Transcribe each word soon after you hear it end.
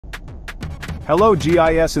Hello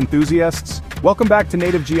GIS enthusiasts! Welcome back to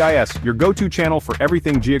Native GIS, your go-to channel for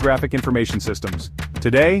everything geographic information systems.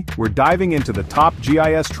 Today, we're diving into the top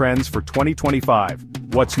GIS trends for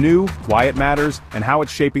 2025. What's new, why it matters, and how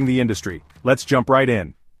it's shaping the industry. Let's jump right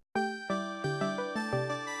in.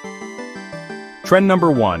 Trend number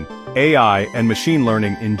 1, AI and machine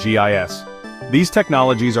learning in GIS. These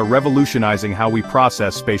technologies are revolutionizing how we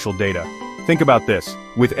process spatial data. Think about this.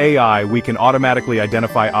 With AI, we can automatically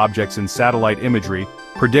identify objects in satellite imagery,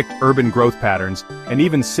 predict urban growth patterns, and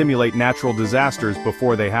even simulate natural disasters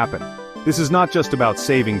before they happen. This is not just about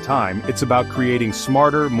saving time, it's about creating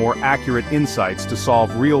smarter, more accurate insights to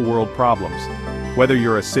solve real-world problems. Whether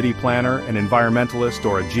you're a city planner, an environmentalist,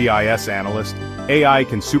 or a GIS analyst, AI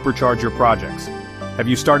can supercharge your projects. Have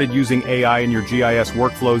you started using AI in your GIS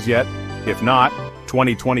workflows yet? If not,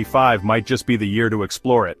 2025 might just be the year to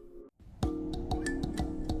explore it.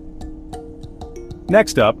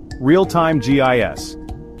 Next up, real-time GIS.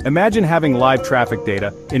 Imagine having live traffic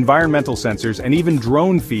data, environmental sensors, and even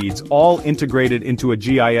drone feeds all integrated into a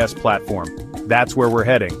GIS platform. That's where we're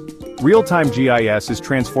heading. Real-time GIS is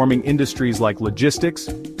transforming industries like logistics,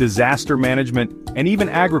 disaster management, and even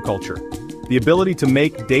agriculture. The ability to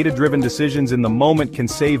make data-driven decisions in the moment can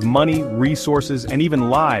save money, resources, and even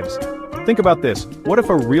lives. Think about this. What if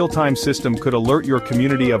a real-time system could alert your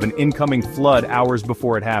community of an incoming flood hours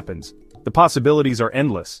before it happens? The possibilities are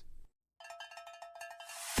endless.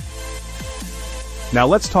 Now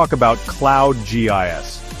let's talk about cloud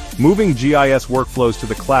GIS. Moving GIS workflows to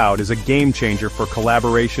the cloud is a game changer for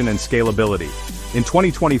collaboration and scalability. In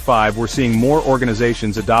 2025, we're seeing more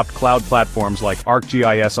organizations adopt cloud platforms like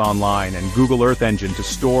ArcGIS Online and Google Earth Engine to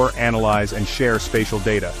store, analyze, and share spatial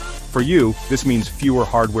data. For you, this means fewer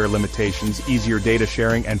hardware limitations, easier data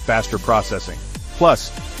sharing, and faster processing.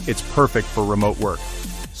 Plus, it's perfect for remote work.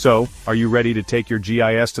 So, are you ready to take your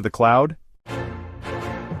GIS to the cloud?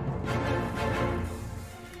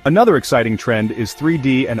 Another exciting trend is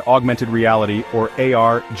 3D and augmented reality, or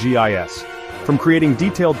arcgis. From creating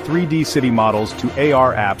detailed 3D city models to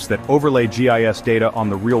AR apps that overlay GIS data on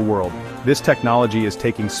the real world, this technology is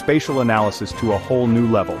taking spatial analysis to a whole new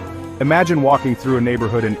level. Imagine walking through a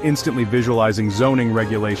neighborhood and instantly visualizing zoning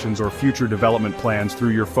regulations or future development plans through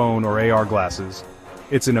your phone or AR glasses.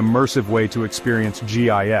 It's an immersive way to experience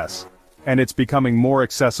GIS, and it's becoming more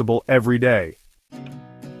accessible every day.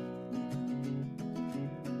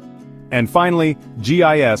 And finally,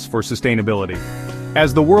 GIS for sustainability.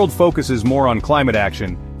 As the world focuses more on climate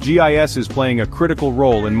action, GIS is playing a critical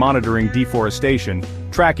role in monitoring deforestation,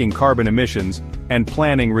 tracking carbon emissions, and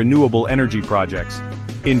planning renewable energy projects.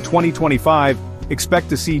 In 2025, expect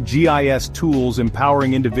to see GIS tools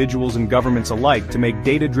empowering individuals and governments alike to make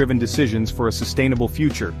data-driven decisions for a sustainable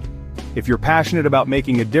future. If you're passionate about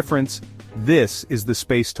making a difference, this is the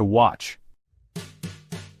space to watch.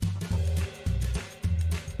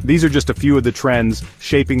 These are just a few of the trends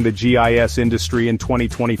shaping the GIS industry in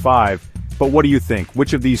 2025. But what do you think?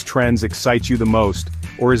 Which of these trends excites you the most?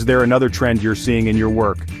 Or is there another trend you're seeing in your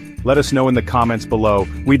work? Let us know in the comments below.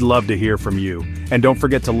 We'd love to hear from you. And don't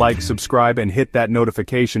forget to like, subscribe, and hit that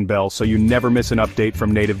notification bell so you never miss an update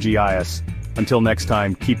from Native GIS. Until next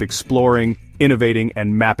time, keep exploring, innovating,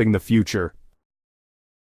 and mapping the future.